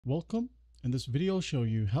Welcome. In this video, I'll show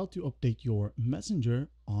you how to update your Messenger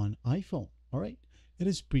on iPhone. All right, it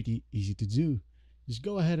is pretty easy to do. Just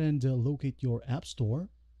go ahead and locate your App Store.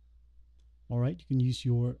 All right, you can use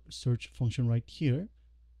your search function right here.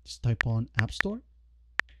 Just type on App Store,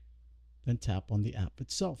 then tap on the app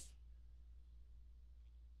itself.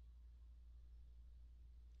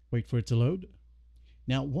 Wait for it to load.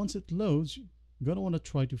 Now, once it loads, you're going to want to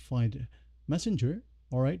try to find Messenger,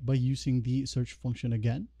 all right, by using the search function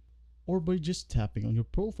again, or by just tapping on your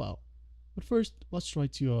profile. But first, let's try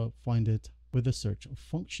to find it with the search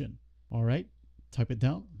function. All right, type it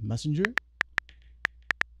down, Messenger.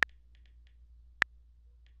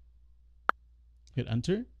 Hit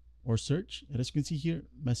enter or search. And as you can see here,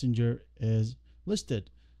 Messenger is listed.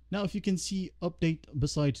 Now, if you can see update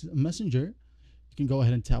besides Messenger, you can go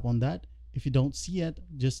ahead and tap on that. If you don't see it,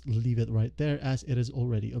 just leave it right there as it is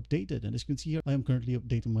already updated. And as you can see here, I am currently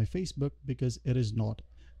updating my Facebook because it is not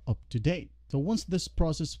up to date. So once this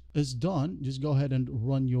process is done, just go ahead and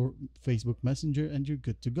run your Facebook Messenger and you're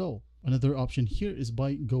good to go. Another option here is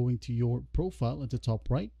by going to your profile at the top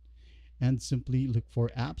right and simply look for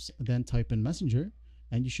apps, then type in Messenger,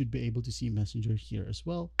 and you should be able to see Messenger here as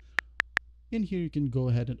well. In here, you can go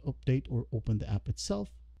ahead and update or open the app itself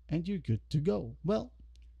and you're good to go. Well,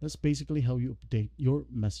 that's basically how you update your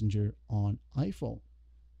Messenger on iPhone.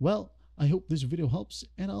 Well, I hope this video helps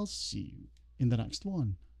and I'll see you in the next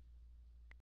one.